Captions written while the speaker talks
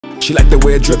She like the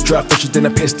way it drip drop, fresher than a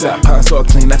piss top. Pants all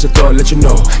clean, at your door, let you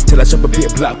know. Till I chop a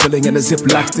bit block, pulling in a zip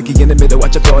lock. Sticky in the middle,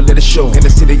 watch your door, let it show. In the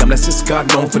city, I'm the sis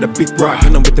God, known for the big rock.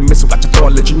 And I'm with the missile, watch your door,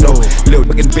 let you know. Lil'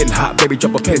 big and been hot, baby,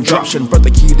 drop a pin, drop. Shouldn't brought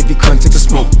the key if you can't take the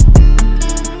smoke.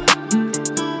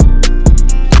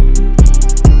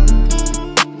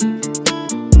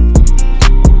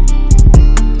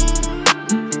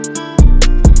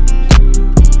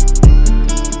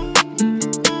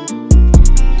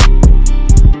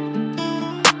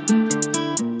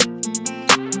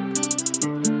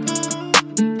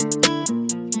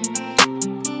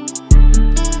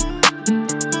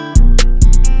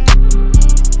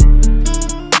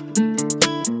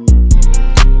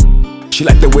 She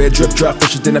like the way it drip drop,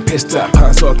 fresher than a piss top.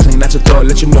 Pants all clean, at your door,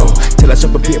 let you know. Till I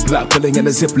chop a bit block, pulling in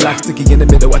a zip lock. Sticky in the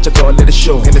middle, watch your door, let it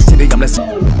show. In the city, I'm the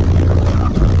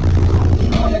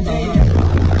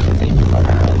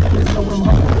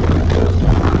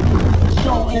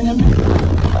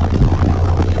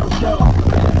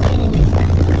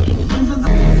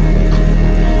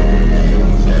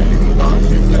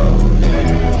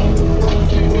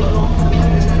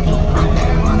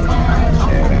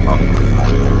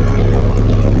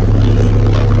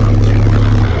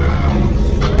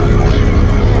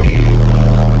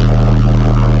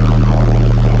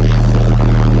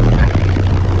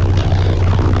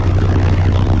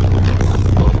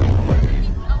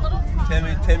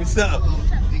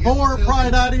Four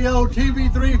Pride Audio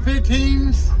TV3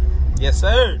 15s. Yes,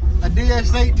 sir. A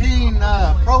DS18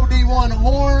 Pro D1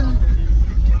 horn.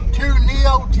 2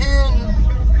 Neo 10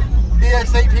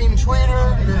 DS18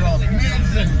 tweeter.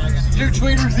 2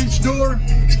 tweeters each door.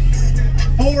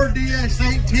 4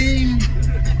 DS18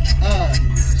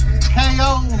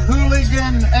 KO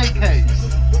Hooligan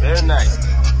AKs. Very nice.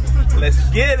 Let's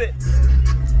get it.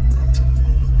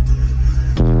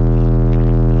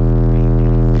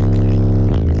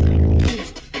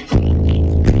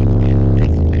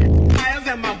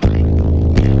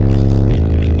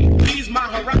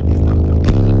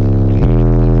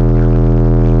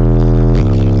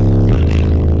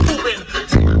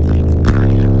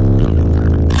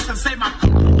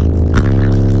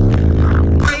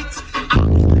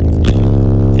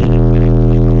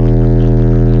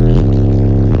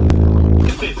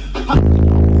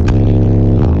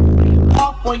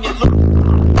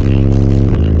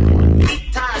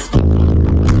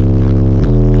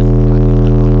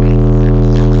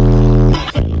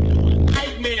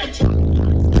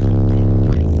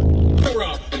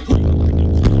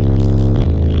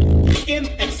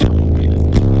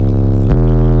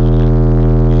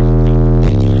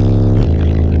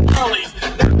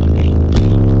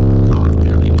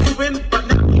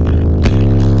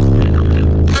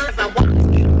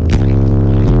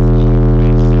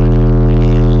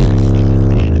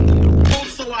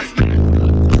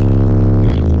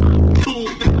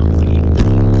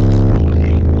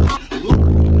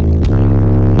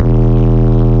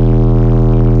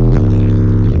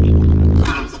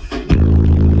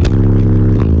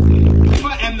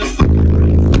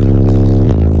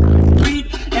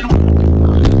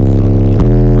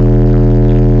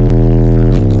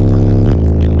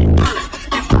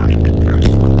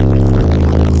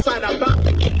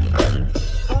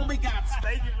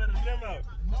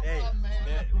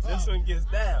 This one gets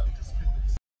that.